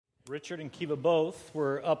Richard and Kiva both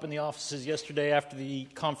were up in the offices yesterday after the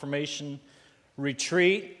confirmation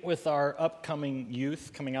retreat with our upcoming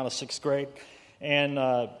youth coming out of 6th grade.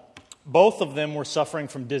 And both of them were suffering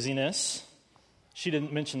from dizziness. She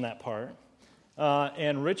didn't mention that part.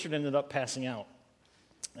 And Richard ended up passing out.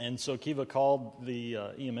 And so Kiva called the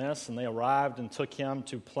EMS, and they arrived and took him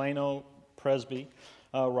to Plano Presby,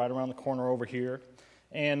 right around the corner over here.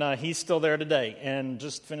 And he's still there today, and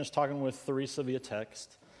just finished talking with Theresa via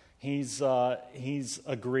text. He's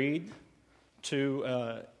agreed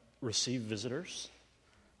to receive visitors,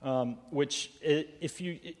 which,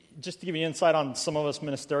 just to give you insight on some of us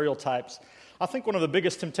ministerial types, I think one of the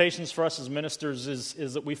biggest temptations for us as ministers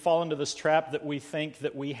is that we fall into this trap that we think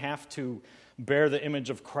that we have to bear the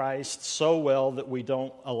image of Christ so well that we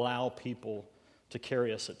don't allow people to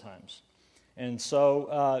carry us at times. And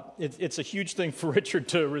so it's a huge thing for Richard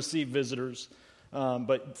to receive visitors,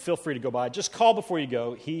 but feel free to go by. Just call before you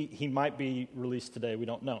go. He might be released today. We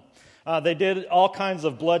don't know. They did all kinds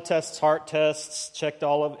of blood tests, heart tests, checked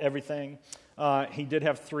all of everything. He did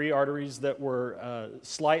have 3 arteries that were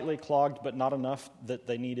slightly clogged, but not enough that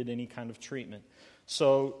they needed any kind of treatment.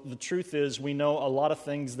 So the truth is, we know a lot of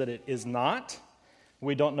things that it is not.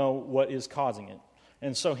 We don't know what is causing it.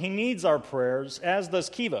 And so he needs our prayers, as does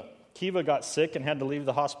Kiva. Kiva got sick and had to leave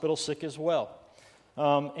the hospital sick as well.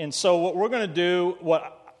 And so what we're going to do,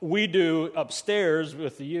 what we do upstairs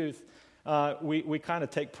with the youth, we kind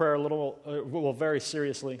of take prayer very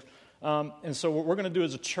seriously. And so what we're going to do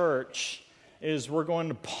as a church is we're going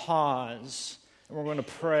to pause and we're going to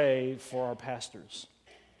pray for our pastors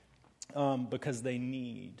because they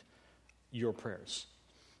need your prayers.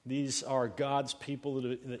 These are God's people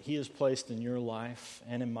that He has placed in your life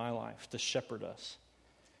and in my life to shepherd us.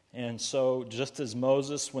 And so just as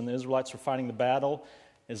Moses, when the Israelites were fighting the battle,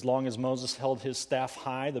 as long as Moses held his staff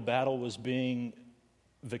high, the battle was being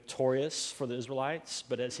victorious for the Israelites.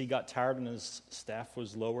 But as he got tired and his staff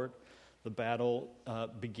was lowered, the battle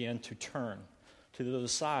began to turn to the other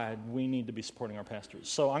side. We need to be supporting our pastors.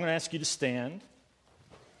 So I'm going to ask you to stand.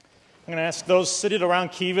 I'm going to ask those seated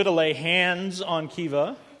around Kiva to lay hands on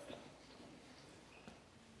Kiva.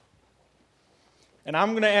 And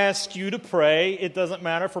I'm going to ask you to pray. It doesn't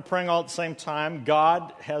matter if we're praying all at the same time.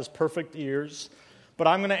 God has perfect ears. But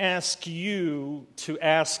I'm going to ask you to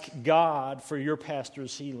ask God for your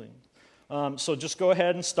pastor's healing. So just go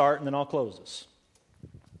ahead and start, and then I'll close this.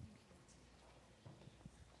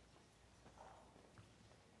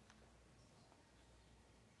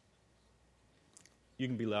 You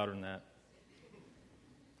can be louder than that.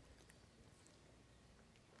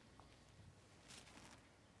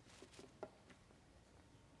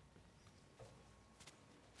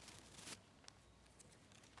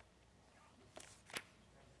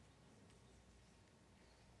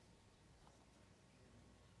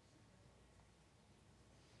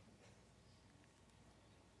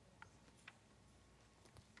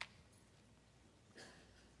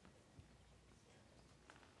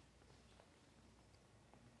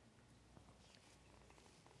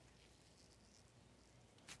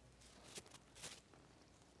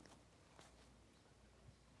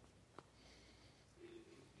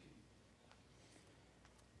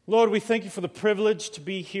 Lord, we thank you for the privilege to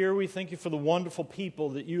be here. We thank you for the wonderful people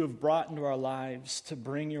that you have brought into our lives to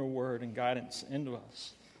bring your word and guidance into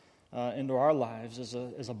us, into our lives as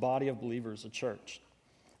a body of believers, a church.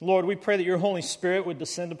 Lord, we pray that your Holy Spirit would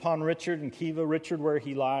descend upon Richard and Kiva, Richard where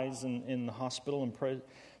he lies in the hospital in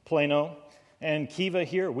Plano, and Kiva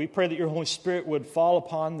here. We pray that your Holy Spirit would fall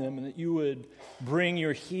upon them and that you would bring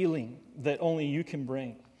your healing that only you can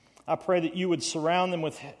bring. I pray that you would surround them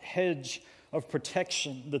with hedge of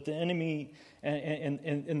protection, that the enemy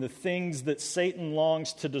and the things that Satan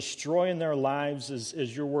longs to destroy in their lives,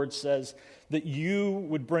 as your word says, that you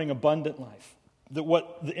would bring abundant life. That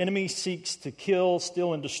what the enemy seeks to kill,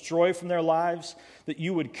 steal, and destroy from their lives, that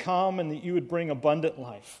you would come and that you would bring abundant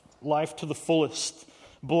life, life to the fullest,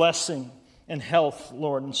 blessing and health,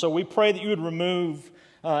 Lord. And so we pray that you would remove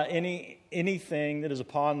anything that is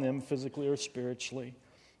upon them physically or spiritually,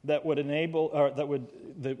 that would enable, or that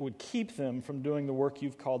would keep them from doing the work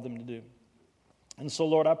you've called them to do. And so,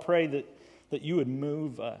 Lord, I pray that you would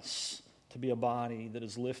move us to be a body that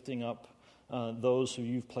is lifting up those who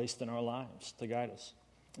you've placed in our lives to guide us.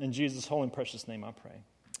 In Jesus' holy and precious name I pray.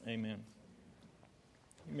 Amen.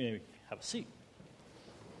 You may have a seat.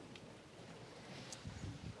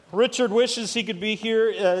 Richard wishes he could be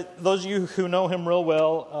here. Those of you who know him real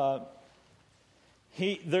well,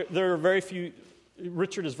 there are very few.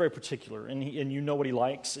 Richard is very particular, and you know what he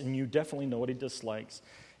likes, and you definitely know what he dislikes.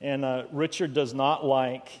 And Richard does not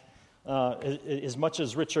like, as much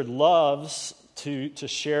as Richard loves to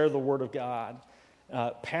share the Word of God.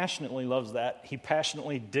 Passionately loves that. He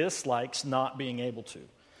passionately dislikes not being able to.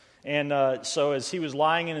 And so as he was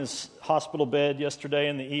lying in his hospital bed yesterday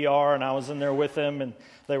in the ER, and I was in there with him, and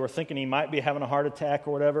they were thinking he might be having a heart attack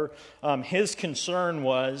or whatever, his concern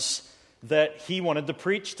was that he wanted to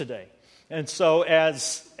preach today. And so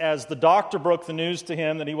as the doctor broke the news to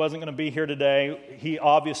him that he wasn't going to be here today, he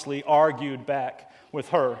obviously argued back with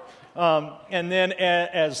her. And then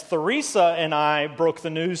as Theresa and I broke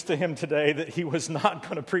the news to him today that he was not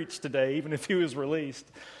going to preach today, even if he was released,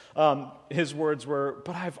 his words were,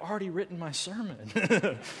 "But I've already written my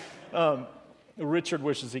sermon." Richard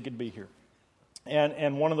wishes he could be here.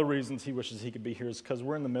 And one of the reasons he wishes he could be here is because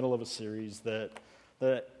we're in the middle of a series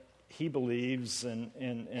that he believes, and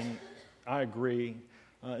I agree,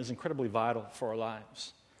 is incredibly vital for our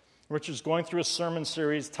lives. Richard's going through a sermon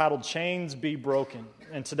series titled Chains Be Broken.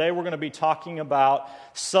 And today we're going to be talking about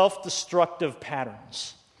self-destructive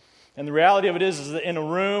patterns. And the reality of it is that in a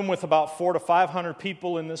room with about 400 to 500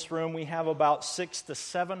 people in this room, we have about 600 to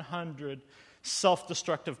 700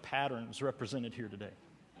 self-destructive patterns represented here today.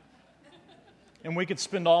 And we could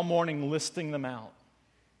spend all morning listing them out.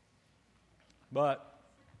 But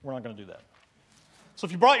we're not going to do that. So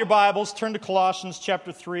if you brought your Bibles, turn to Colossians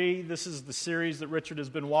chapter 3. This is the series that Richard has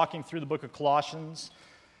been walking through the book of Colossians.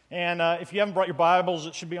 And if you haven't brought your Bibles,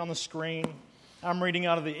 it should be on the screen. I'm reading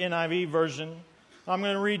out of the NIV version. I'm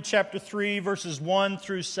going to read chapter 3, verses 1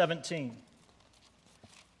 through 17.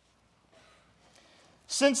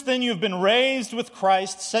 Since then you have been raised with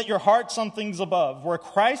Christ, set your hearts on things above, where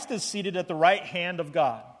Christ is seated at the right hand of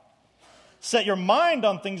God. Set your mind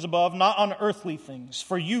on things above, not on earthly things.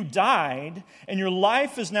 For you died, and your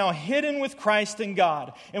life is now hidden with Christ in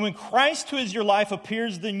God. And when Christ, who is your life,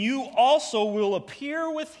 appears, then you also will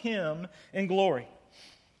appear with him in glory.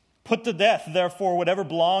 Put to death, therefore, whatever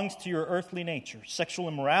belongs to your earthly nature: sexual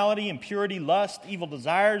immorality, impurity, lust, evil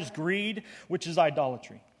desires, greed, which is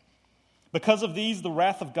idolatry. Because of these, the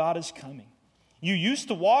wrath of God is coming. You used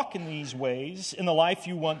to walk in these ways in the life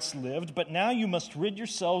you once lived, but now you must rid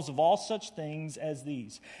yourselves of all such things as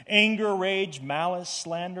these: anger, rage, malice,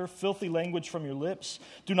 slander, filthy language from your lips.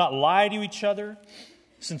 Do not lie to each other,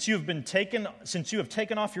 since you have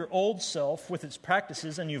taken off your old self with its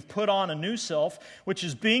practices, and you've put on a new self, which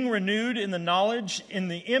is being renewed in the knowledge, in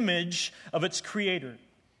the image of its Creator.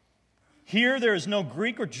 Here there is no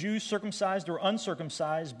Greek or Jew, circumcised or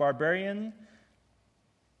uncircumcised, barbarian,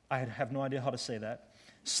 I have no idea how to say that,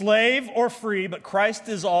 slave or free, but Christ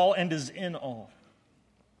is all and is in all.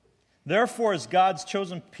 Therefore, as God's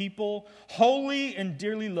chosen people, holy and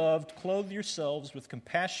dearly loved, clothe yourselves with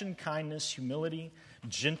compassion, kindness, humility,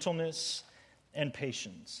 gentleness, and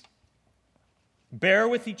patience. Bear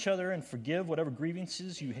with each other and forgive whatever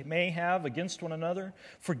grievances you may have against one another.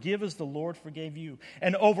 Forgive as the Lord forgave you.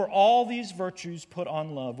 And over all these virtues put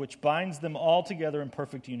on love, which binds them all together in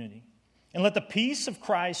perfect unity. And let the peace of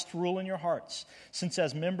Christ rule in your hearts, since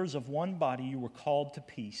as members of one body you were called to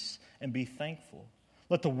peace, and be thankful.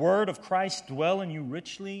 Let the word of Christ dwell in you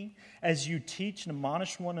richly, as you teach and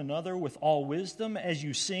admonish one another with all wisdom, as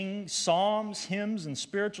you sing psalms, hymns, and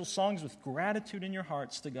spiritual songs with gratitude in your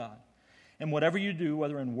hearts to God. And whatever you do,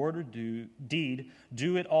 whether in word or deed,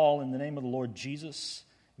 do it all in the name of the Lord Jesus,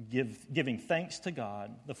 giving thanks to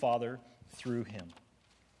God the Father through him.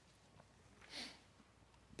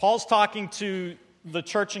 Paul's talking to the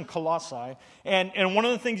church in Colossae, and one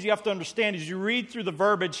of the things you have to understand is you read through the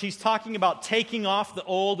verbiage, he's talking about taking off the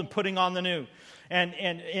old and putting on the new. And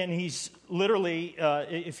he's literally,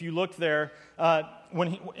 if you look there, when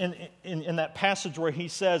he, in that passage where he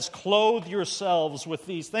says, clothe yourselves with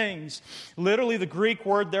these things, literally the Greek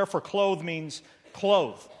word there for clothe means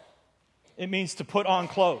clothe. It means to put on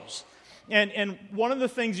clothes. And one of the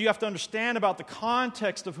things you have to understand about the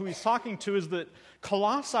context of who he's talking to is that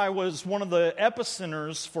Colossae was one of the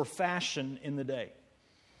epicenters for fashion in the day.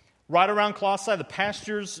 Right around Colossae, the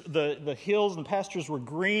pastures, the hills and pastures were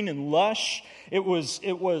green and lush. It was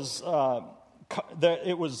epicenter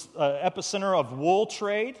of wool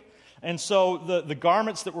trade. And so the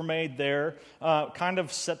garments that were made there kind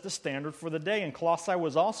of set the standard for the day. And Colossae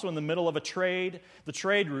was also in the middle of the trade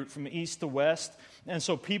route from east to west. And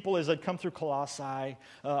so people, as they'd come through Colossae,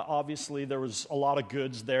 obviously there was a lot of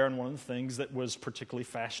goods there. And one of the things that was particularly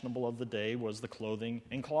fashionable of the day was the clothing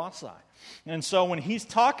in Colossae. And so when he's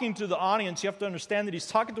talking to the audience, you have to understand that he's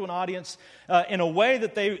talking to an audience in a way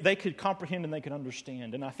that they could comprehend and they could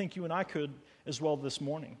understand. And I think you and I could as well this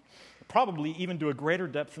morning. Probably even to a greater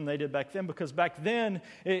depth than they did back then, because back then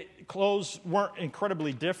clothes weren't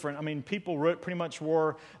incredibly different. I mean, people pretty much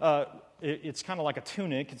wore it's kind of like a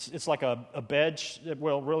tunic. It's like a bed,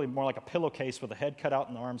 well, really more like a pillowcase with a head cut out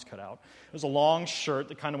and the arms cut out. It was a long shirt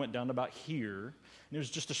that kind of went down to about here. And it was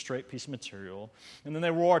just a straight piece of material. And then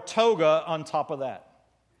they wore a toga on top of that.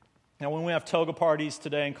 Now, when we have toga parties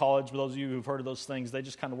today in college, for those of you who've heard of those things, they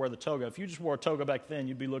just kind of wear the toga. If you just wore a toga back then,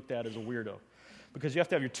 you'd be looked at as a weirdo because you have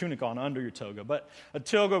to have your tunic on under your toga. But a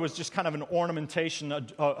toga was just kind of an ornamentation,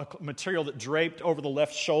 a material that draped over the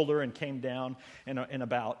left shoulder and came down and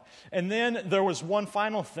about. And then there was one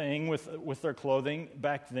final thing with their clothing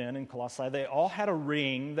back then in Colossae. They all had a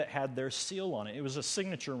ring that had their seal on it. It was a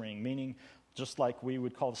signature ring, meaning just like we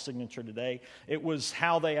would call the signature today, it was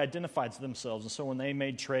how they identified themselves. And so when they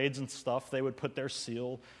made trades and stuff, they would put their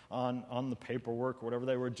seal on the paperwork or whatever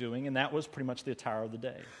they were doing, and that was pretty much the attire of the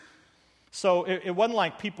day. So it wasn't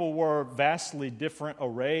like people wore vastly different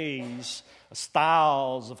arrays,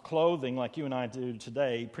 styles of clothing like you and I do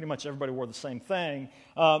today. Pretty much everybody wore the same thing,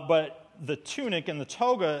 but the tunic and the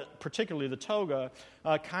toga, particularly the toga,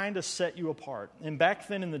 kind of set you apart. And back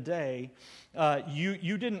then in the day,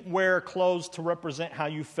 you didn't wear clothes to represent how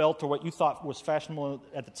you felt or what you thought was fashionable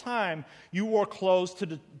at the time. You wore clothes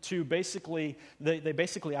to basically, they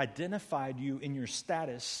basically identified you in your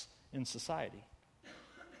status in society.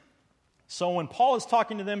 So when Paul is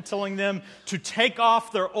talking to them, telling them to take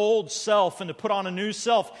off their old self and to put on a new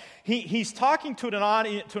self, he's talking to an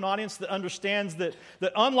audience that understands that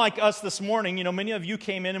unlike us this morning, many of you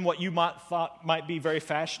came in what you thought might be very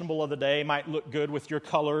fashionable of the day, might look good with your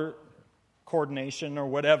color coordination or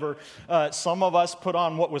whatever. Some of us put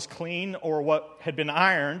on what was clean or what had been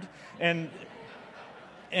ironed, and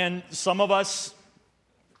some of us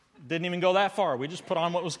didn't even go that far. We just put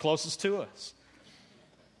on what was closest to us.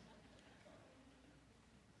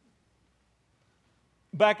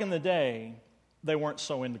 Back in the day, they weren't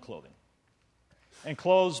so into clothing. And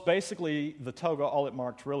clothes, basically, the toga, all it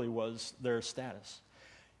marked really was their status.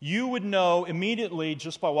 You would know immediately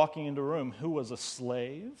just by walking into a room who was a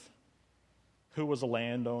slave, who was a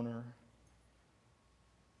landowner,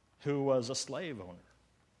 who was a slave owner,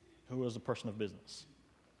 who was a person of business.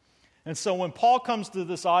 And so when Paul comes to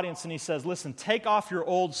this audience and he says, listen, take off your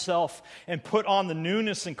old self and put on the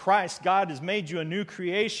newness in Christ. God has made you a new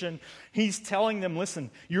creation. He's telling them, listen,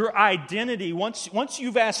 your identity, once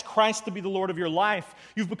you've asked Christ to be the Lord of your life,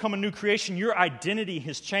 you've become a new creation. Your identity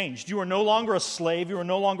has changed. You are no longer a slave. You are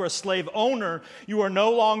no longer a slave owner. You are no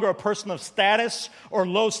longer a person of status or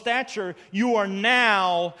low stature. You are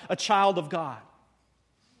now a child of God.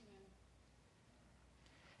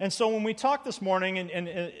 And so when we talk this morning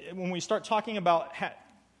and when we start talking about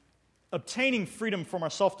obtaining freedom from our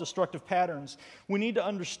self-destructive patterns, we need to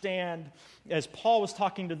understand, as Paul was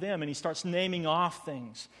talking to them and he starts naming off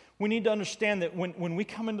things, we need to understand that when we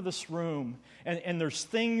come into this room and there's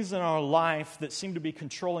things in our life that seem to be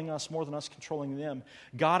controlling us more than us controlling them,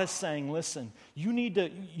 God is saying, listen,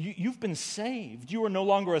 you've been saved. You are no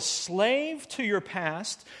longer a slave to your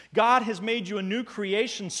past. God has made you a new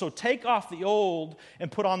creation, so take off the old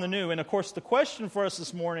and put on the new. And of course, the question for us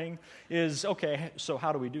this morning is, okay, so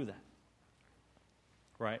how do we do that?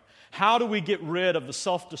 Right? How do we get rid of the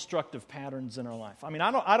self-destructive patterns in our life? I mean,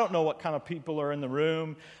 I don't know what kind of people are in the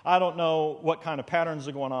room. I don't know what kind of patterns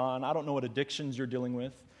are going on. I don't know what addictions you're dealing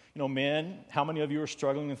with. Men, how many of you are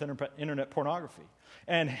struggling with internet pornography?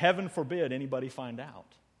 And heaven forbid anybody find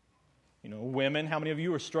out. Women, how many of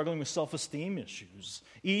you are struggling with self-esteem issues,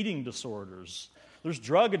 eating disorders? There's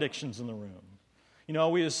drug addictions in the room.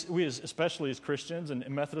 We especially as Christians and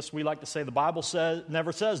Methodists, we like to say the Bible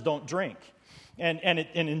never says don't drink. And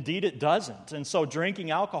indeed it doesn't. And so drinking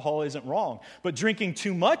alcohol isn't wrong. But drinking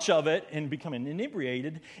too much of it and becoming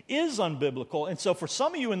inebriated is unbiblical. And so for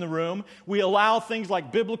some of you in the room, we allow things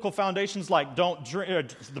like biblical foundations like don't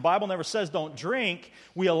drink, the Bible never says don't drink.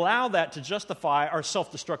 We allow that to justify our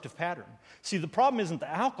self-destructive pattern. See, the problem isn't the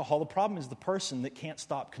alcohol. The problem is the person that can't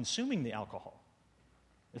stop consuming the alcohol.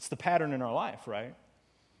 It's the pattern in our life, right?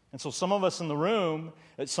 And so some of us in the room,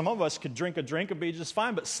 some of us could drink a drink and be just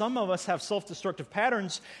fine, but some of us have self-destructive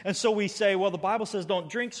patterns, and so we say, well, the Bible says don't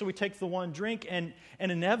drink, so we take the one drink, and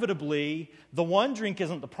inevitably, the one drink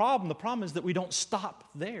isn't the problem. The problem is that we don't stop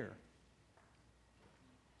there.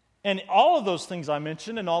 And all of those things I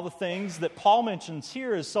mentioned and all the things that Paul mentions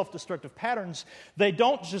here as self-destructive patterns, they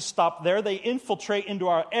don't just stop there. They infiltrate into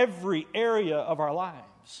our every area of our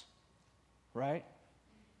lives, right?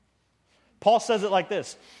 Paul says it like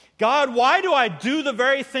this, God, why do I do the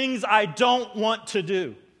very things I don't want to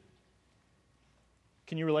do?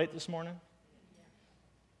 Can you relate this morning?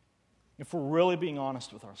 If we're really being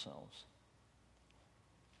honest with ourselves.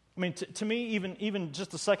 I mean, to me, even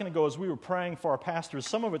just a second ago as we were praying for our pastors,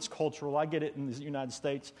 some of it's cultural. I get it in the United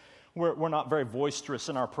States. We're not very boisterous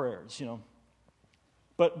in our prayers, you know.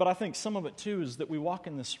 But I think some of it, too, is that we walk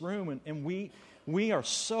in this room and we are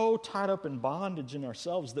so tied up in bondage in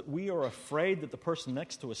ourselves that we are afraid that the person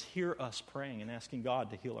next to us hear us praying and asking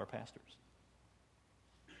God to heal our pastors.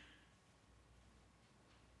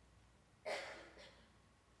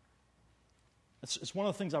 It's one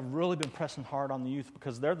of the things I've really been pressing hard on the youth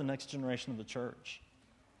because they're the next generation of the church.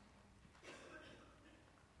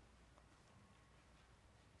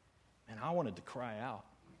 And I wanted to cry out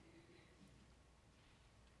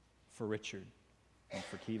for Richard and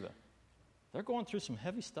for Kiva. They're going through some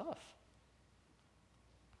heavy stuff.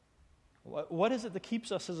 What is it that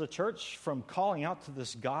keeps us as a church from calling out to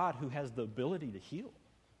this God who has the ability to heal?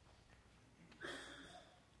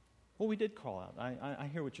 Well, we did call out. I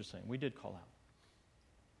hear what you're saying. We did call out.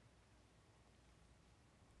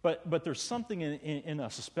 But there's something in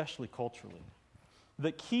us, especially culturally,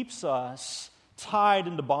 that keeps us tied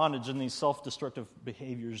into bondage in these self-destructive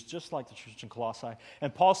behaviors, just like the church in Colossae.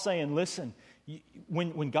 And Paul's saying, listen,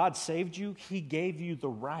 when God saved you, He gave you the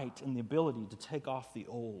right and the ability to take off the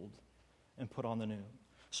old and put on the new.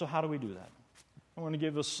 So how do we do that? I'm going to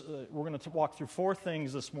give us. We're going to walk through 4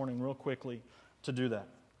 things this morning, real quickly, to do that.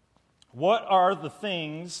 What are the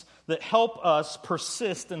things that help us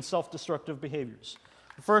persist in self-destructive behaviors?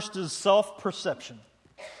 The first is self-perception.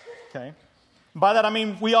 Okay. By that I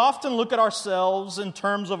mean we often look at ourselves in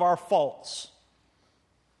terms of our faults.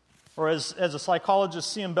 Or as a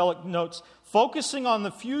psychologist, C.M. Bellick notes, focusing on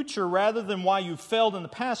the future rather than why you failed in the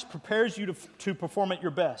past prepares you to perform at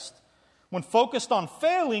your best. When focused on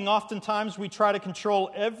failing, oftentimes we try to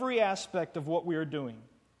control every aspect of what we are doing.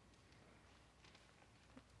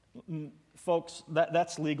 Folks,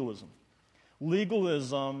 that's legalism.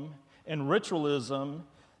 Legalism and ritualism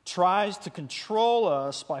tries to control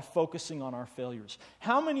us by focusing on our failures.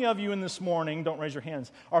 How many of you in this morning, don't raise your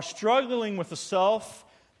hands, are struggling with a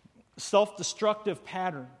self-destructive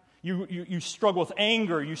pattern? You struggle with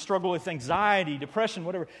anger, you struggle with anxiety, depression,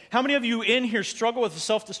 whatever. How many of you in here struggle with a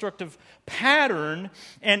self-destructive pattern?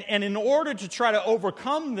 And in order to try to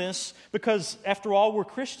overcome this, because after all, we're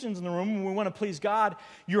Christians in the room and we want to please God,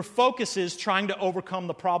 your focus is trying to overcome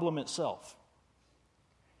the problem itself.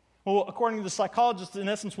 Well, according to the psychologists, in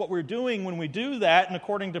essence, what we're doing when we do that, and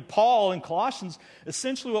according to Paul in Colossians,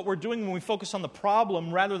 essentially what we're doing when we focus on the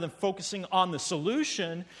problem rather than focusing on the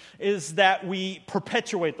solution is that we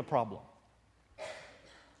perpetuate the problem.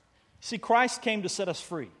 See, Christ came to set us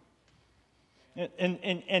free.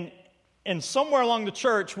 And somewhere along the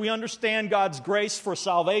church, we understand God's grace for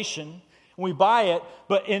salvation. We buy it,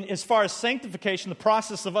 but as far as sanctification, the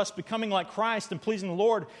process of us becoming like Christ and pleasing the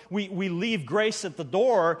Lord, we leave grace at the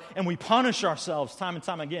door and we punish ourselves time and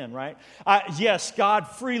time again, right? Yes, God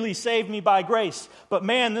freely saved me by grace, but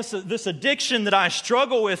man, this addiction that I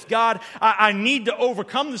struggle with, God, I need to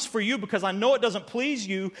overcome this for you because I know it doesn't please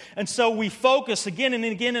you, and so we focus again and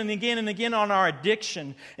again and again and again on our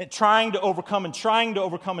addiction and trying to overcome and trying to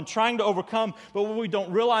overcome and trying to overcome, but what we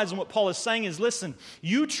don't realize and what Paul is saying is, listen,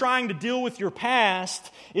 you trying to deal with your past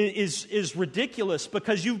is ridiculous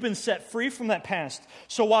because you've been set free from that past.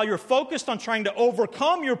 So while you're focused on trying to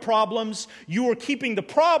overcome your problems, you are keeping the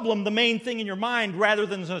problem the main thing in your mind rather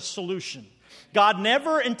than the solution. God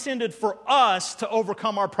never intended for us to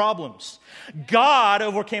overcome our problems. God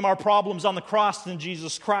overcame our problems on the cross in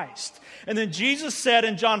Jesus Christ. And then Jesus said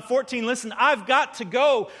in John 14, listen, I've got to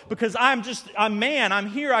go because I'm man. I'm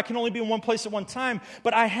here. I can only be in one place at one time.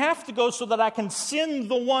 But I have to go so that I can send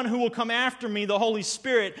the one who will come after me, the Holy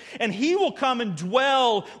Spirit. And He will come and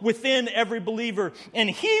dwell within every believer. And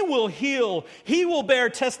He will heal. He will bear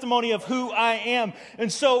testimony of who I am. And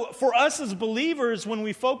so for us as believers, when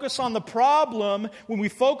we focus on the problem, when we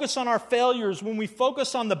focus on our failures, when we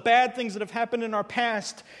focus on the bad things that have happened in our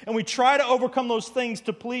past, and we try to overcome those things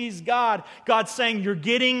to please God, God's saying, you're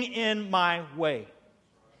getting in my way.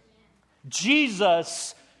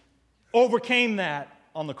 Jesus overcame that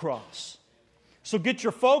on the cross. So get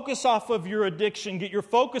your focus off of your addiction, get your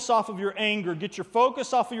focus off of your anger, get your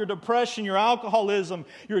focus off of your depression, your alcoholism,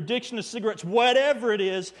 your addiction to cigarettes, whatever it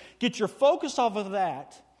is, get your focus off of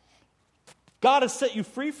that. God has set you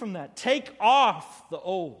free from that. Take off the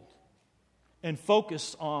old and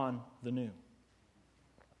focus on the new.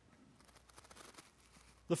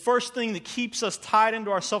 The first thing that keeps us tied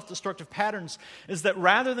into our self-destructive patterns is that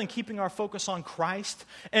rather than keeping our focus on Christ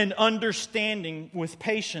and understanding with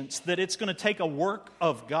patience that it's going to take a work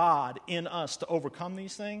of God in us to overcome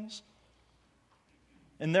these things,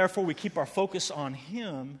 and therefore we keep our focus on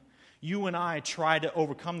Him, you and I try to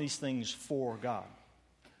overcome these things for God.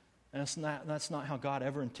 And that's not how God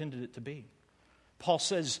ever intended it to be. Paul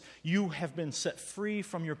says, you have been set free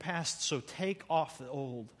from your past, so take off the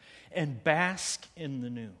old and bask in the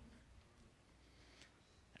new.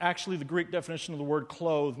 Actually, the Greek definition of the word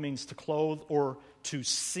clothe means to clothe or to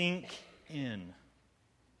sink in.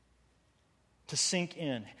 To sink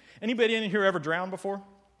in. Anybody in here ever drowned before?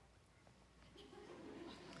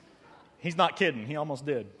 He's not kidding. He almost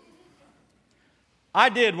did. I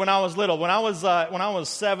did when I was little. When I was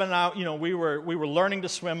 7, we were learning to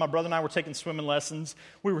swim. My brother and I were taking swimming lessons.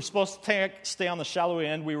 We were supposed to stay on the shallow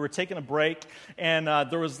end. We were taking a break, and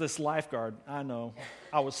there was this lifeguard. I know,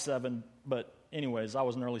 I was 7, but anyways, I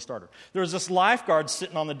was an early starter. There was this lifeguard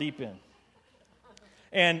sitting on the deep end,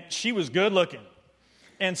 and she was good looking.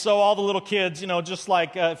 And so all the little kids, just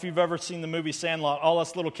like if you've ever seen the movie Sandlot, all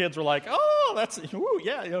us little kids were like, oh, that's, ooh,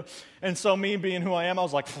 yeah. And so me being who I am, I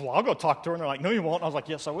was like, well, I'll go talk to her. And they're like, no, you won't. And I was like,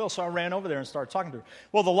 yes, I will. So I ran over there and started talking to her.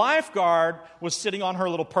 Well, the lifeguard was sitting on her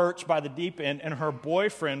little perch by the deep end, and her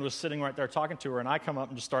boyfriend was sitting right there talking to her. And I come up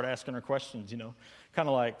and just start asking her questions, kind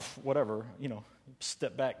of like, whatever,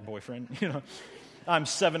 step back, boyfriend. I'm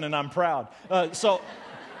 7 and I'm proud.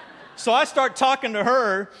 So I start talking to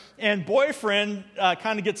her, and boyfriend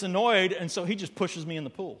kind of gets annoyed, and so he just pushes me in the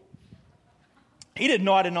pool. He didn't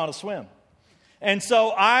know I didn't know how to swim. And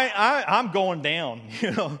so I'm going down,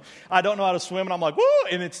 I don't know how to swim, and I'm like, woo!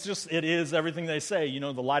 And it is everything they say.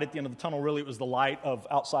 The light at the end of the tunnel, really, it was the light of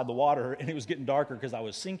outside the water, and it was getting darker because I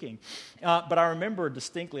was sinking. But I remember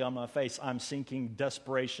distinctly on my face, I'm sinking,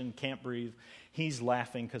 desperation, can't breathe. He's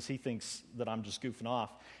laughing because he thinks that I'm just goofing off,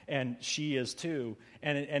 and she is too.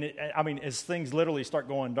 And as things literally start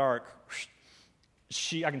going dark,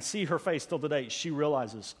 I can see her face still today. She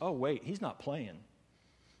realizes, oh wait, he's not playing,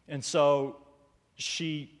 and so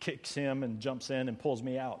she kicks him and jumps in and pulls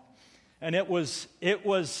me out. And it was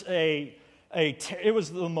the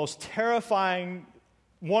most terrifying,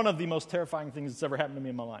 one of the most terrifying things that's ever happened to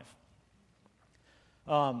me in my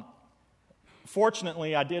life.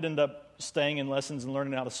 Fortunately, I did end up staying in lessons and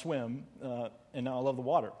learning how to swim, and now I love the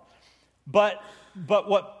water. But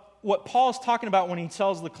what Paul's talking about when he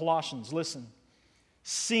tells the Colossians, listen,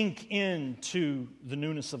 sink into the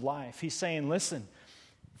newness of life. He's saying, listen,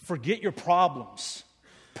 forget your problems.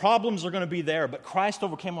 Problems are going to be there, but Christ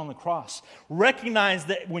overcame on the cross. Recognize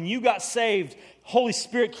that when you got saved, Holy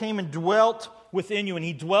Spirit came and dwelt within you, and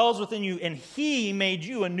He dwells within you, and He made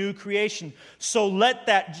you a new creation. So let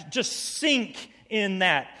that just sink in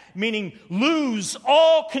that. Meaning, lose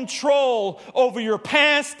all control over your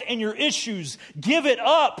past and your issues. Give it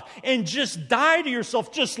up and just die to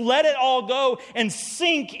yourself. Just let it all go and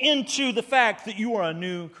sink into the fact that you are a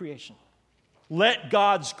new creation. Let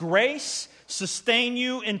God's grace sustain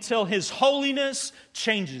you until His holiness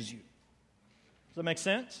changes you. Does that make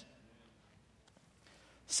sense?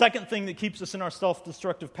 Second thing that keeps us in our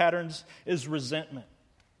self-destructive patterns is resentment.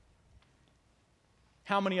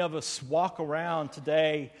 How many of us walk around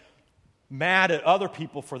today mad at other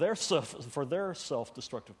people for their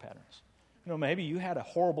self-destructive patterns? Maybe you had a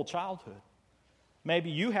horrible childhood. Maybe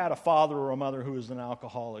you had a father or a mother who was an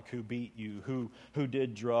alcoholic, who beat you, who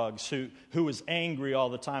did drugs, who was angry all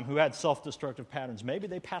the time, who had self-destructive patterns. Maybe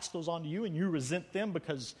they passed those on to you and you resent them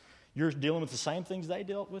because you're dealing with the same things they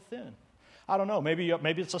dealt with then. I don't know. Maybe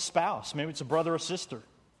it's a spouse. Maybe it's a brother or sister.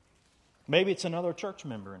 Maybe it's another church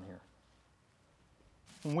member in here.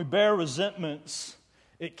 When we bear resentments,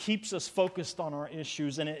 it keeps us focused on our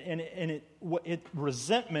issues, and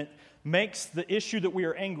resentment makes the issue that we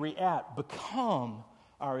are angry at become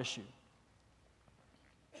our issue.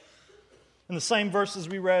 In the same verses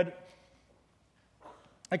we read,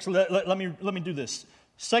 actually, let me do this.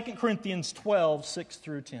 2 Corinthians 12, 6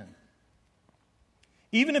 through 10.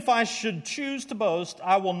 Even if I should choose to boast,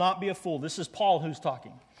 I will not be a fool. This is Paul who's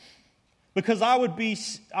talking. Because I would be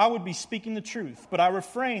speaking the truth, but I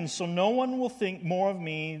refrain so no one will think more of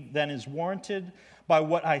me than is warranted by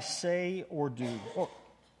what I say or do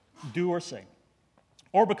or say,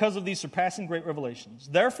 or because of these surpassing great revelations.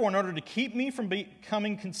 Therefore, in order to keep me from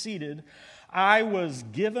becoming conceited, I was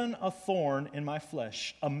given a thorn in my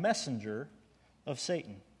flesh, a messenger of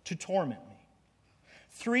Satan, to torment me.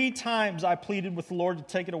 3 times I pleaded with the Lord to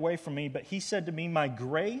take it away from me, but He said to me, my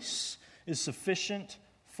grace is sufficient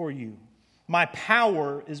for you. My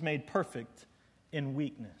power is made perfect in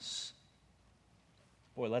weakness.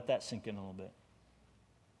 Boy, let that sink in a little bit.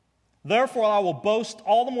 Therefore, I will boast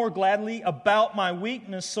all the more gladly about my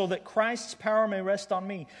weakness so that Christ's power may rest on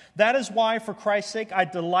me. That is why, for Christ's sake, I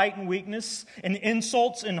delight in weakness, in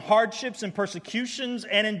insults, in hardships, in persecutions,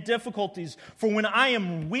 and in difficulties. For when I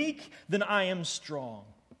am weak, then I am strong.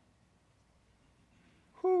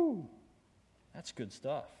 Whew. That's good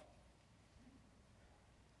stuff.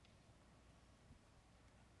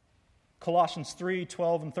 Colossians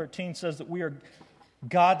 3:12 and 13 says that we are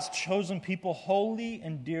God's chosen people, holy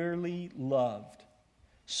and dearly loved.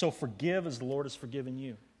 So forgive as the Lord has forgiven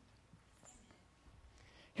you.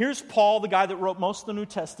 Here's Paul, the guy that wrote most of the New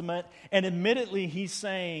Testament, and admittedly he's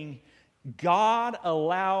saying, God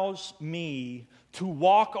allows me to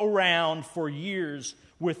walk around for years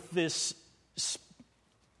with this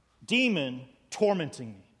demon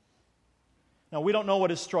tormenting me. Now, we don't know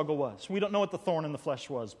what his struggle was. We don't know what the thorn in the flesh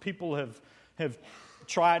was. People have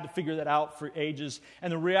tried to figure that out for ages.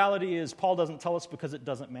 And the reality is, Paul doesn't tell us because it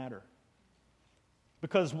doesn't matter.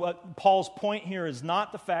 Because what Paul's point here is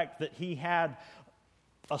not the fact that he had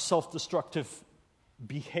a self-destructive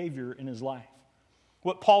behavior in his life.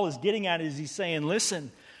 What Paul is getting at is he's saying,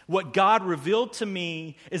 listen, what God revealed to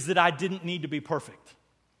me is that I didn't need to be perfect.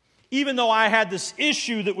 Even though I had this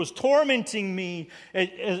issue that was tormenting me,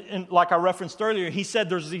 and like I referenced earlier, he said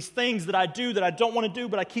there's these things that I do that I don't want to do,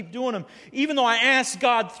 but I keep doing them. Even though I asked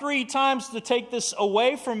God 3 times to take this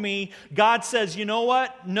away from me, God says, you know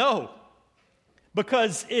what? No.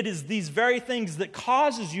 Because it is these very things that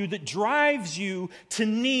causes you, that drives you to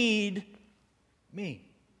need me.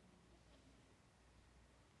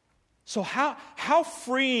 So how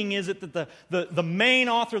freeing is it that the main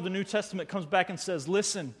author of the New Testament comes back and says,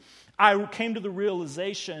 listen, I came to the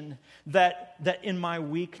realization that in my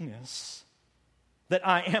weakness, that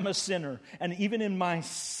I am a sinner, and even in my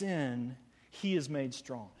sin, He is made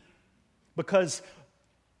strong. Because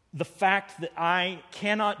the fact that I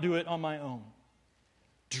cannot do it on my own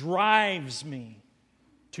drives me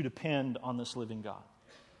to depend on this living God.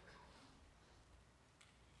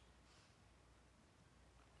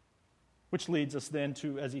 Which leads us then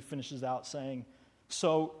to, as he finishes out, saying,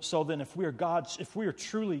 so then if we are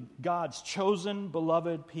truly God's chosen,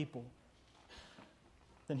 beloved people,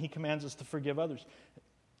 then He commands us to forgive others.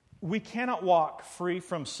 We cannot walk free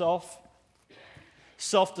from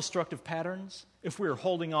self-destructive patterns if we are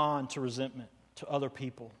holding on to resentment to other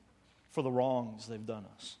people for the wrongs they've done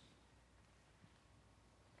us.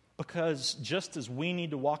 Because just as we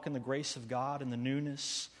need to walk in the grace of God and the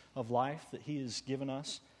newness of life that He has given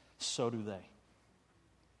us, so do they.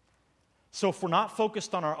 So if we're not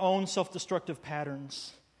focused on our own self-destructive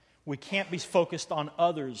patterns, we can't be focused on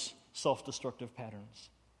others' self-destructive patterns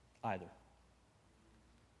either.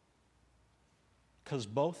 Because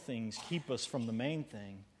both things keep us from the main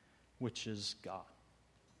thing, which is God.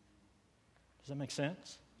 Does that make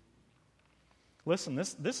sense? Listen,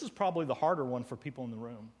 this is probably the harder one for people in the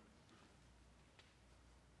room.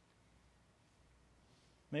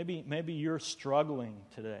 Maybe you're struggling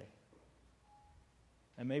today.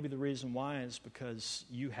 And maybe the reason why is because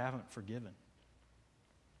you haven't forgiven.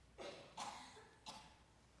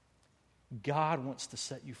 God wants to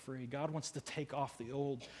set you free. God wants to take off the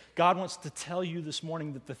old. God wants to tell you this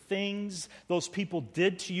morning that the things those people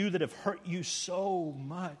did to you that have hurt you so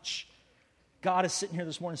much, God is sitting here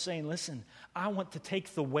this morning saying, listen, I want to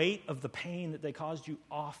take the weight of the pain that they caused you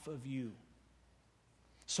off of you.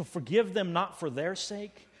 So forgive them not for their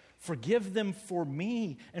sake. Forgive them for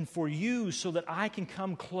me and for you so that I can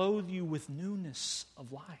come clothe you with newness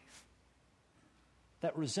of life.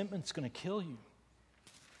 That resentment's going to kill you.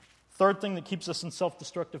 Third thing that keeps us in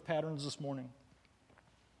self-destructive patterns this morning,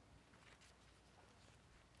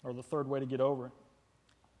 or the third way to get over it,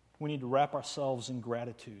 we need to wrap ourselves in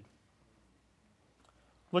gratitude.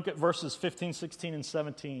 Look at verses 15, 16, and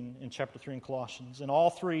 17 in chapter 3 in Colossians. In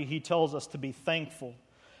all three, he tells us to be thankful,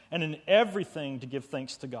 and in everything to give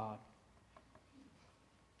thanks to God.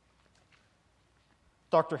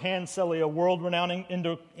 Dr. Hans Selye, a world-renowned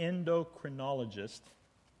endocrinologist,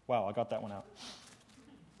 wow, I got that one out,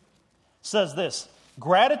 says this: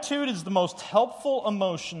 gratitude is the most helpful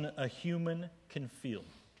emotion a human can feel.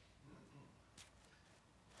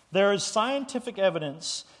 There is scientific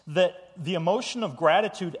evidence that the emotion of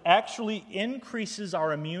gratitude actually increases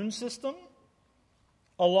our immune system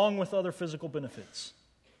along with other physical benefits.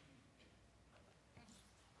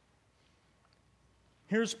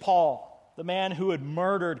 Here's Paul, the man who had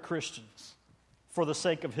murdered Christians for the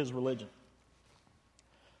sake of his religion,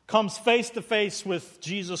 comes face to face with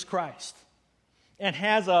Jesus Christ and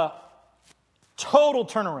has a total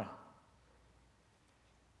turnaround.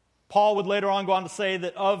 Paul would later on go on to say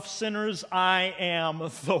that of sinners, I am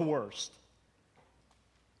the worst.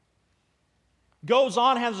 Goes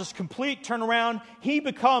on, has this complete turnaround. He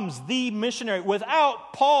becomes the missionary.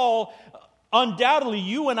 Without Paul, undoubtedly,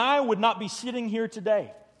 you and I would not be sitting here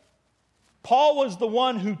today. Paul was the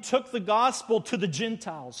one who took the gospel to the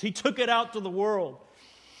Gentiles. He took it out to the world.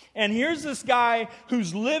 And here's this guy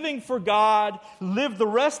who's living for God, lived the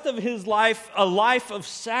rest of his life a life of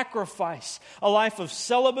sacrifice, a life of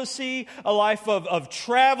celibacy, a life of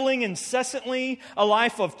traveling incessantly, a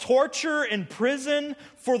life of torture in prison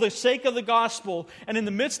for the sake of the gospel. And in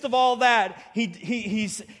the midst of all that,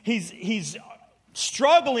 he's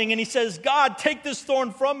struggling, and he says, God, take this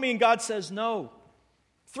thorn from me. And God says, no.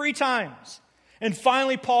 3 times. And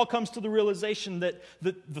finally, Paul comes to the realization that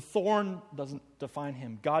the thorn doesn't define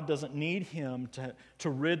him. God doesn't need him to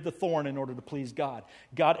rid the thorn in order to please God.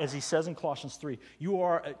 God, as he says in Colossians 3, you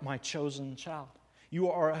are my chosen child. You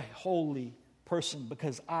are a holy person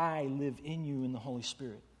because I live in you in the Holy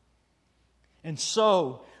Spirit. And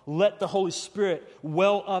so, let the Holy Spirit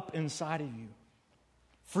well up inside of you.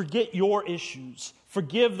 Forget your issues.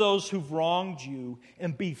 Forgive those who've wronged you.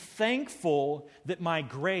 And be thankful that my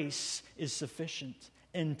grace is sufficient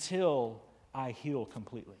until I heal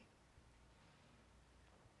completely.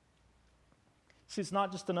 See, it's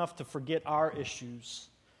not just enough to forget our issues,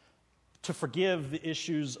 to forgive the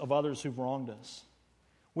issues of others who've wronged us.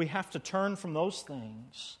 We have to turn from those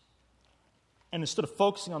things. And instead of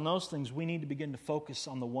focusing on those things, we need to begin to focus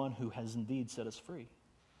on the one who has indeed set us free.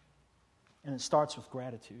 And it starts with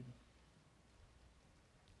gratitude.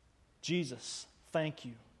 Jesus, thank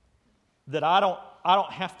you that I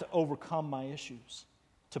don't have to overcome my issues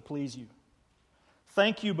to please you.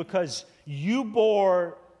 Thank you because you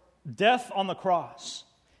bore death on the cross,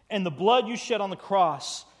 and the blood you shed on the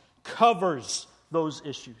cross covers those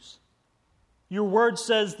issues. Your word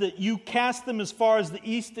says that you cast them as far as the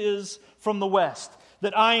east is from the west.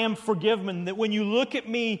 That I am forgiven, that when you look at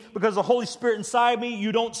me, because of the Holy Spirit inside me,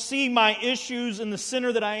 you don't see my issues and the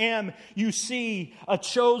sinner that I am. You see a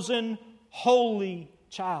chosen, holy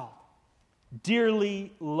child,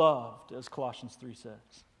 dearly loved, as Colossians 3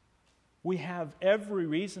 says. We have every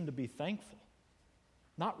reason to be thankful,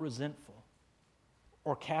 not resentful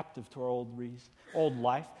or captive to our old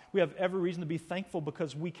life. We have every reason to be thankful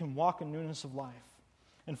because we can walk in newness of life.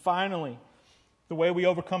 And finally, the way we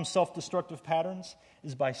overcome self-destructive patterns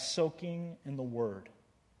is by soaking in the Word.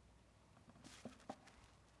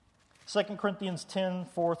 2 Corinthians 10,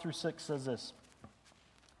 4-6 says this.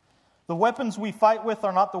 The weapons we fight with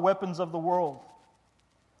are not the weapons of the world.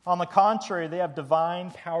 On the contrary, they have divine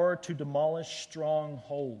power to demolish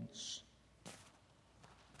strongholds.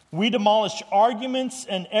 We demolish arguments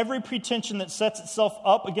and every pretension that sets itself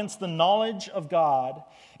up against the knowledge of God,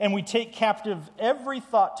 and we take captive every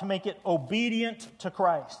thought to make it obedient to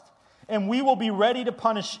Christ. And we will be ready to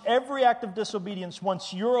punish every act of disobedience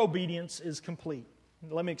once your obedience is complete.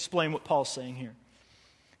 Let me explain what Paul's saying here.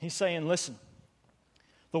 He's saying, listen,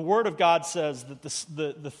 the Word of God says that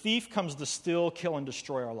the thief comes to steal, kill, and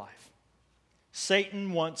destroy our life.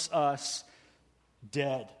 Satan wants us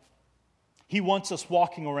dead. He wants us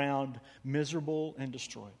walking around miserable and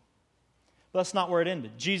destroyed. But that's not where it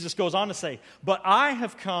ended. Jesus goes on to say, but I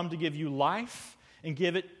have come to give you life and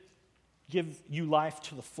give you life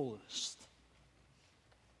to the fullest.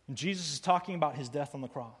 And Jesus is talking about his death on the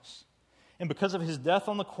cross. And because of his death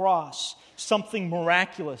on the cross, something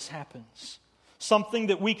miraculous happens. Something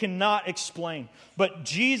that we cannot explain. But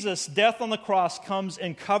Jesus' death on the cross comes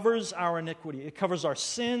and covers our iniquity. It covers our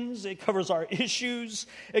sins. It covers our issues.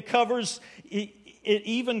 It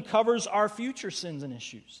even covers our future sins and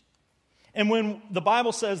issues. And when the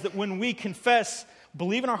Bible says that when we confess,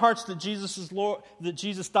 believe in our hearts that Jesus is Lord, that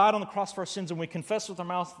Jesus died on the cross for our sins, and we confess with our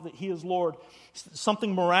mouth that he is Lord,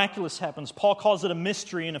 something miraculous happens. Paul calls it a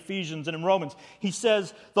mystery in Ephesians and in Romans. He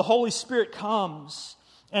says the Holy Spirit comes,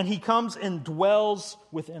 and he comes and dwells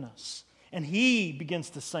within us. And he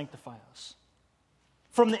begins to sanctify us.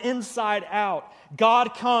 From the inside out,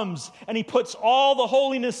 God comes and he puts all the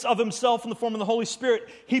holiness of himself in the form of the Holy Spirit.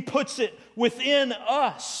 He puts it within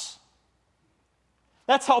us.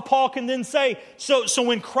 That's how Paul can then say, so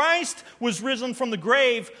when Christ was risen from the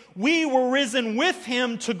grave, we were risen with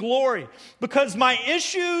him to glory. Because my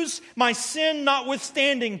issues, my sin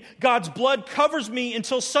notwithstanding, God's blood covers me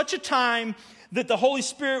until such a time that the Holy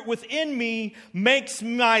Spirit within me makes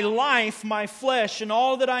my life, my flesh, and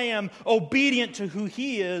all that I am obedient to who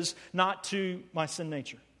he is, not to my sin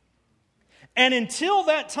nature. And until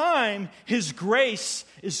that time, his grace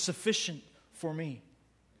is sufficient for me.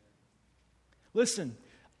 Listen,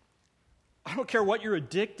 I don't care what you're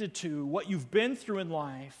addicted to, what you've been through in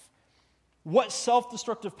life, what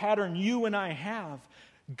self-destructive pattern you and I have.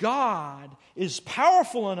 God is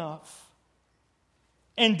powerful enough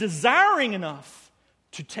and desiring enough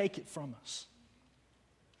to take it from us.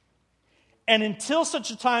 And until such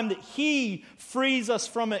a time that he frees us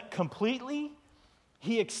from it completely,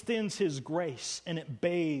 he extends his grace and it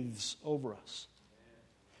bathes over us.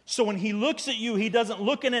 So when He looks at you, He doesn't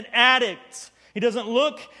look at an addict. He doesn't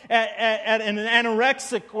look at an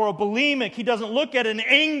anorexic or a bulimic. He doesn't look at an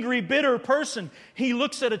angry, bitter person. He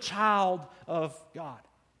looks at a child of God.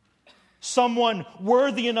 Someone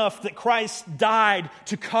worthy enough that Christ died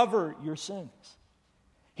to cover your sins.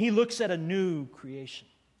 He looks at a new creation.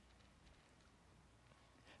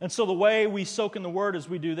 And so the way we soak in the Word is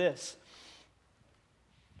we do this.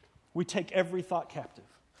 We take every thought captive.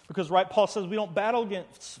 Because, right, Paul says we don't battle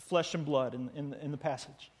against flesh and blood in the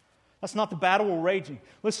passage. That's not the battle we're raging.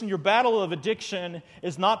 Listen, your battle of addiction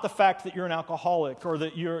is not the fact that you're an alcoholic or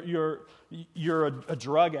that you're a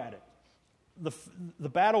drug addict. The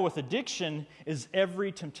battle with addiction is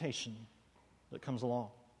every temptation that comes along.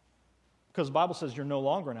 Because the Bible says you're no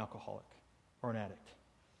longer an alcoholic or an addict.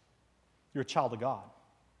 You're a child of God.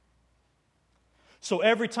 So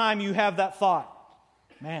every time you have that thought,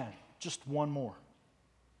 man, just one more.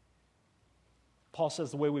 Paul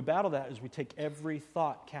says the way we battle that is we take every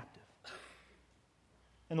thought captive.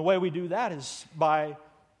 And the way we do that is by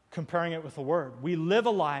comparing it with the Word. We live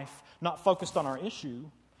a life not focused on our issue,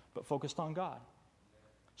 but focused on God.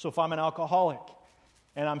 So if I'm an alcoholic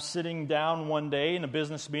and I'm sitting down one day in a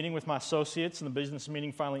business meeting with my associates and the business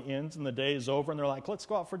meeting finally ends and the day is over and they're like, let's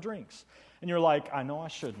go out for drinks. And you're like, I know I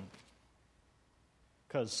shouldn't.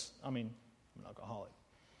 Because, I'm an alcoholic.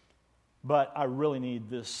 But I really need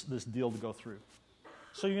this deal to go through.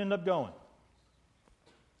 So you end up going.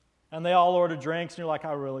 And they all order drinks, and you're like,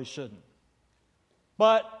 I really shouldn't.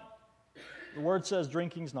 But the Word says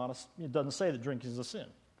drinking's it doesn't say that drinking is a sin.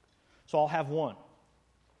 So I'll have one.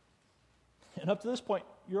 And up to this point,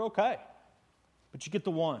 you're okay. But you get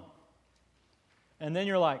the one. And then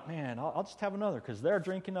you're like, man, I'll just have another, because they're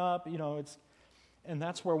drinking up, and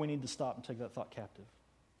that's where we need to stop and take that thought captive.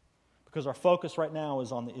 Because our focus right now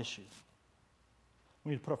is on the issue.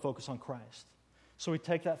 We need to put our focus on Christ. So we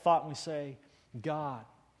take that thought and we say, God,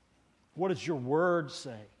 what does your Word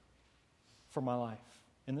say for my life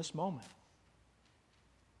in this moment?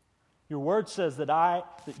 Your Word says that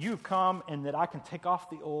you've come and that I can take off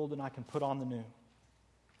the old and I can put on the new.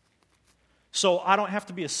 So I don't have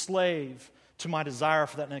to be a slave to my desire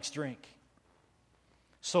for that next drink.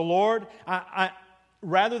 So Lord, I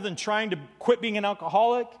rather than trying to quit being an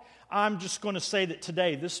alcoholic, I'm just going to say that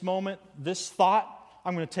today, this moment, this thought,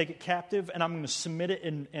 I'm going to take it captive and I'm going to submit it.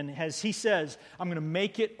 And as He says, I'm going to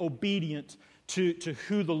make it obedient to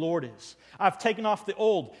who the Lord is. I've taken off the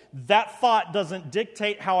old. That thought doesn't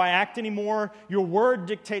dictate how I act anymore. Your Word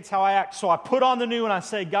dictates how I act. So I put on the new and I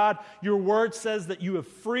say, God, your Word says that you have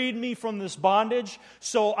freed me from this bondage.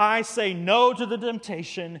 So I say no to the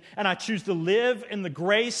temptation and I choose to live in the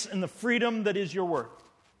grace and the freedom that is your Word.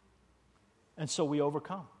 And so we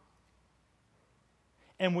overcome.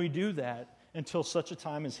 And we do that until such a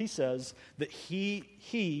time as He says that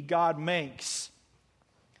God makes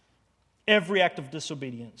every act of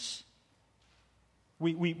disobedience.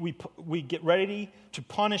 We get ready to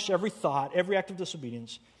punish every thought, every act of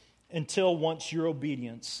disobedience, until once your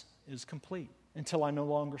obedience is complete, until I no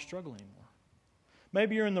longer struggle anymore.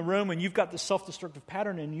 Maybe you're in the room and you've got this self-destructive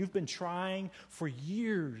pattern and you've been trying for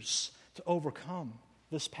years to overcome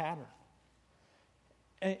this pattern.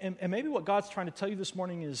 And maybe what God's trying to tell you this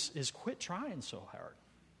morning is quit trying so hard.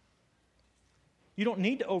 You don't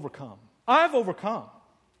need to overcome. I've overcome.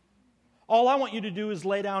 All I want you to do is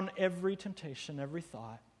lay down every temptation, every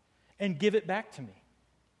thought, and give it back to me.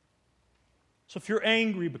 So if you're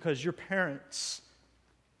angry because your parents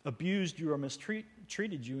abused you or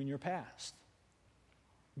mistreated you in your past,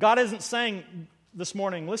 God isn't saying this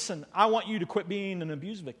morning, listen, I want you to quit being an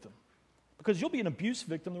abuse victim, because you'll be an abuse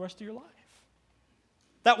victim the rest of your life.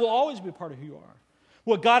 That will always be a part of who you are.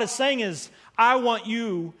 What God is saying is, I want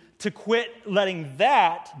you to quit letting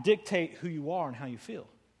that dictate who you are and how you feel.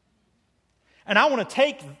 And I want to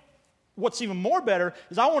take, what's even more better,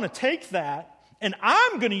 is I want to take that and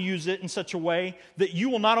I'm going to use it in such a way that I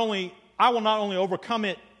will not only overcome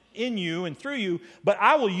it in you and through you, but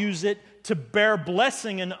I will use it to bear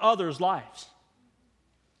blessing in others' lives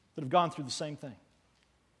that have gone through the same thing.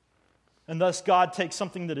 And thus God takes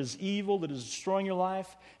something that is evil, that is destroying your life,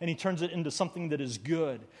 and He turns it into something that is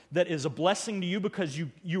good, that is a blessing to you because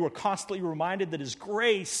you are constantly reminded that His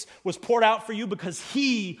grace was poured out for you because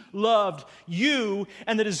He loved you,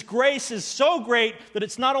 and that His grace is so great that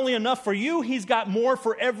it's not only enough for you, He's got more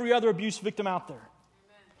for every other abuse victim out there.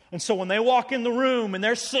 Amen. And so when they walk in the room and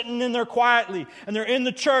they're sitting in there quietly and they're in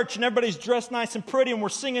the church and everybody's dressed nice and pretty and we're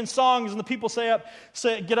singing songs and the people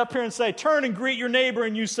get up here and say, turn and greet your neighbor,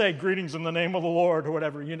 and you say, greetings in the name of the Lord, or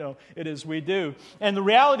whatever, it is we do. And the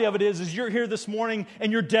reality of it is you're here this morning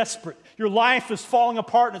and you're desperate. Your life is falling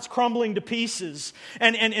apart and it's crumbling to pieces.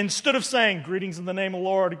 And instead of saying, greetings in the name of the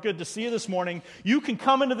Lord, good to see you this morning, you can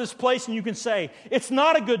come into this place and you can say, it's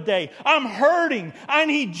not a good day. I'm hurting. I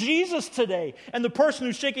need Jesus today. And the person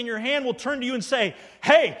who's shaking your hand will turn to you and say,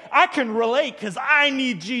 hey, I can relate because I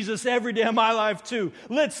need Jesus every day of my life too.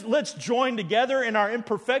 Let's join together in our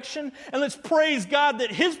imperfection and let's praise God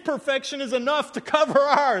that His perfection is enough to cover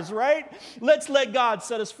ours, right? Let's let God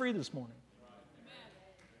set us free this morning.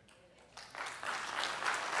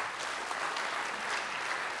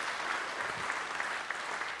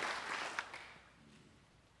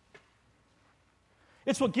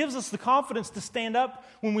 It's what gives us the confidence to stand up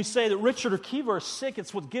when we say that Richard or Kiva are sick.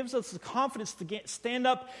 It's what gives us the confidence to stand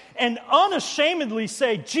up and unashamedly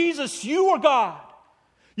say, Jesus, you are God.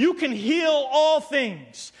 You can heal all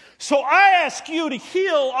things. So I ask you to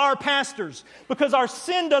heal our pastors, because our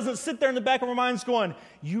sin doesn't sit there in the back of our minds going,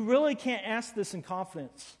 you really can't ask this in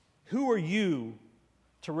confidence. Who are you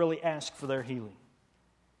to really ask for their healing?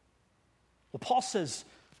 Well, Paul says,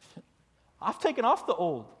 I've taken off the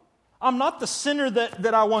old. I'm not the sinner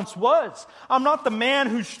that I once was. I'm not the man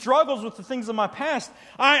who struggles with the things of my past.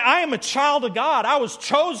 I am a child of God. I was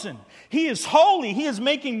chosen. He is holy. He is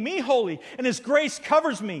making me holy, and His grace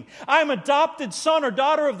covers me. I am adopted son or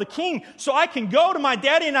daughter of the King, so I can go to my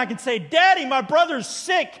daddy and I can say, Daddy, my brother's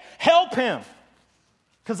sick. Help him.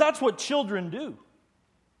 Because that's what children do.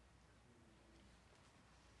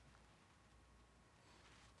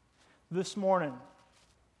 This morning,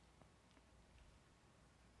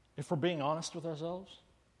 if we're being honest with ourselves,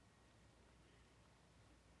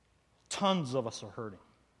 tons of us are hurting.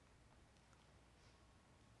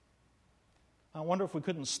 I wonder if we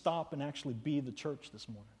couldn't stop and actually be the church this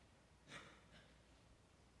morning.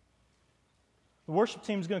 The worship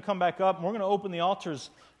team is going to come back up, and we're going to open the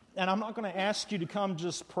altars. And I'm not going to ask you to come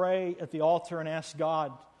just pray at the altar and ask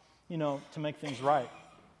God, to make things right.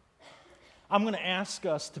 I'm going to ask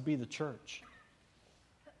us to be the church.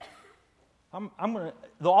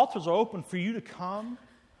 The altars are open for you to come,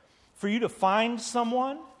 for you to find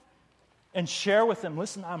someone and share with them.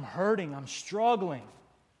 Listen, I'm hurting. I'm struggling.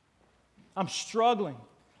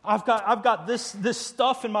 I've got this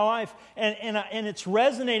stuff in my life, and it's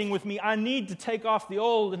resonating with me. I need to take off the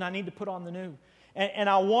old, and I need to put on the new. And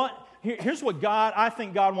here's what I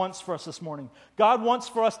think God wants for us this morning. God wants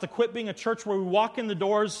for us to quit being a church where we walk in the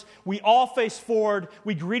doors, we all face forward,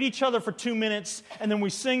 we greet each other for 2 minutes, and then we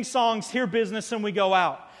sing songs, hear business, and we go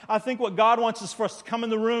out. I think what God wants is for us to come in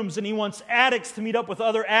the rooms, and He wants addicts to meet up with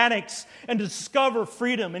other addicts and to discover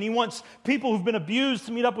freedom. And He wants people who've been abused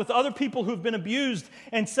to meet up with other people who've been abused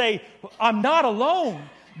and say, I'm not alone.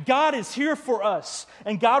 God is here for us,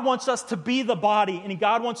 and God wants us to be the body, and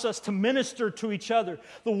God wants us to minister to each other.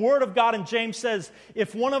 The Word of God in James says,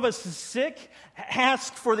 if one of us is sick,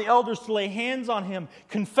 ask for the elders to lay hands on him.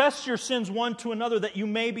 Confess your sins one to another that you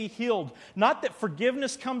may be healed. Not that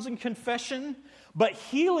forgiveness comes in confession, but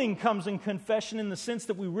healing comes in confession in the sense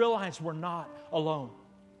that we realize we're not alone.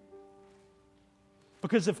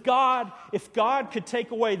 Because if God could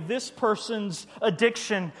take away this person's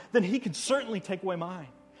addiction, then He could certainly take away mine.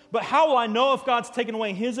 But how will I know if God's taken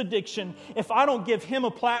away his addiction if I don't give him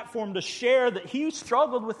a platform to share that he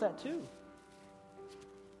struggled with that too?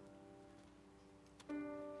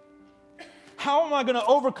 How am I going to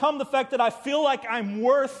overcome the fact that I feel like I'm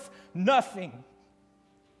worth nothing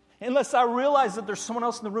unless I realize that there's someone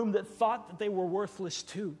else in the room that thought that they were worthless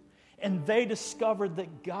too, and they discovered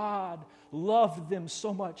that God loved them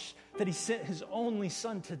so much that He sent His only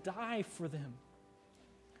Son to die for them?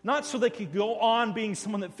 Not so they could go on being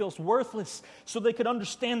someone that feels worthless, so they could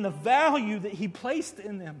understand the value that He placed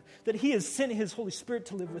in them, that He has sent His Holy Spirit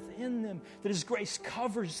to live within them, that His grace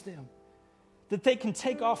covers them, that they can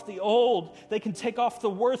take off the old, they can take off the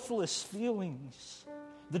worthless feelings,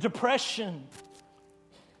 the depression,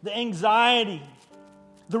 the anxiety,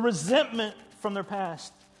 the resentment from their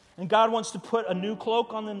past. And God wants to put a new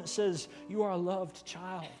cloak on them that says, you are a loved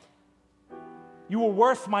child. You are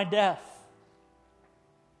worth my death.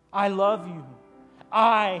 I love you.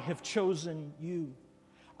 I have chosen you.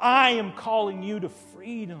 I am calling you to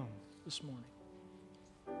freedom this morning.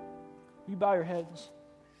 Will you bow your heads?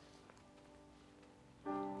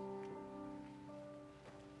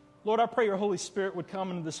 Lord, I pray your Holy Spirit would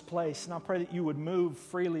come into this place, and I pray that you would move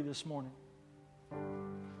freely this morning.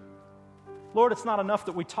 Lord, it's not enough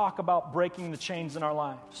that we talk about breaking the chains in our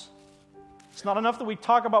lives. It's not enough that we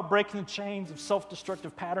talk about breaking the chains of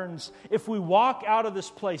self-destructive patterns if we walk out of this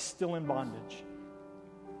place still in bondage.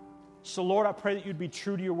 So, Lord, I pray that you'd be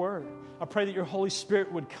true to your word. I pray that your Holy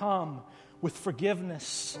Spirit would come with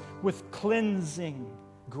forgiveness, with cleansing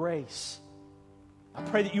grace. I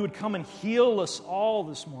pray that you would come and heal us all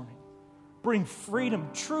this morning. Bring freedom,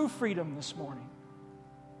 true freedom this morning.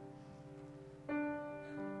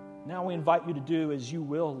 Now we invite you to do as you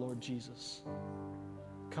will, Lord Jesus.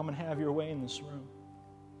 Come and have your way in this room.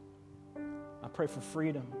 I pray for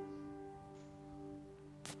freedom.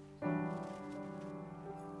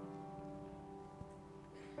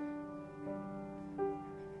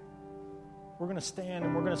 We're going to stand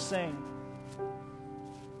and we're going to sing.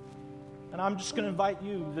 And I'm just going to invite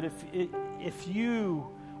you that if you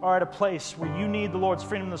are at a place where you need the Lord's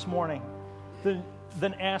freedom this morning,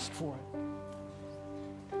 then ask for it.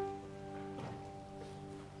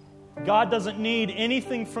 God doesn't need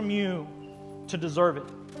anything from you to deserve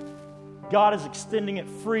it. God is extending it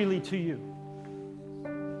freely to you.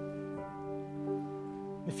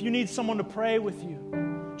 If you need someone to pray with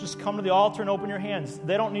you, just come to the altar and open your hands.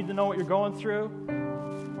 They don't need to know what you're going through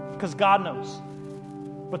because God knows.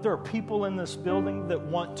 But there are people in this building that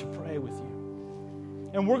want to pray with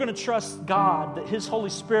you. And we're going to trust God that His Holy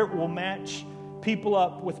Spirit will match people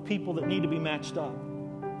up with people that need to be matched up.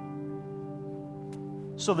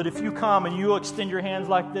 So that if you come and you extend your hands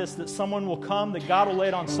like this, that someone will come, that God will lay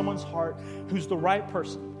it on someone's heart who's the right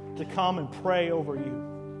person to come and pray over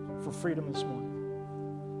you for freedom this morning.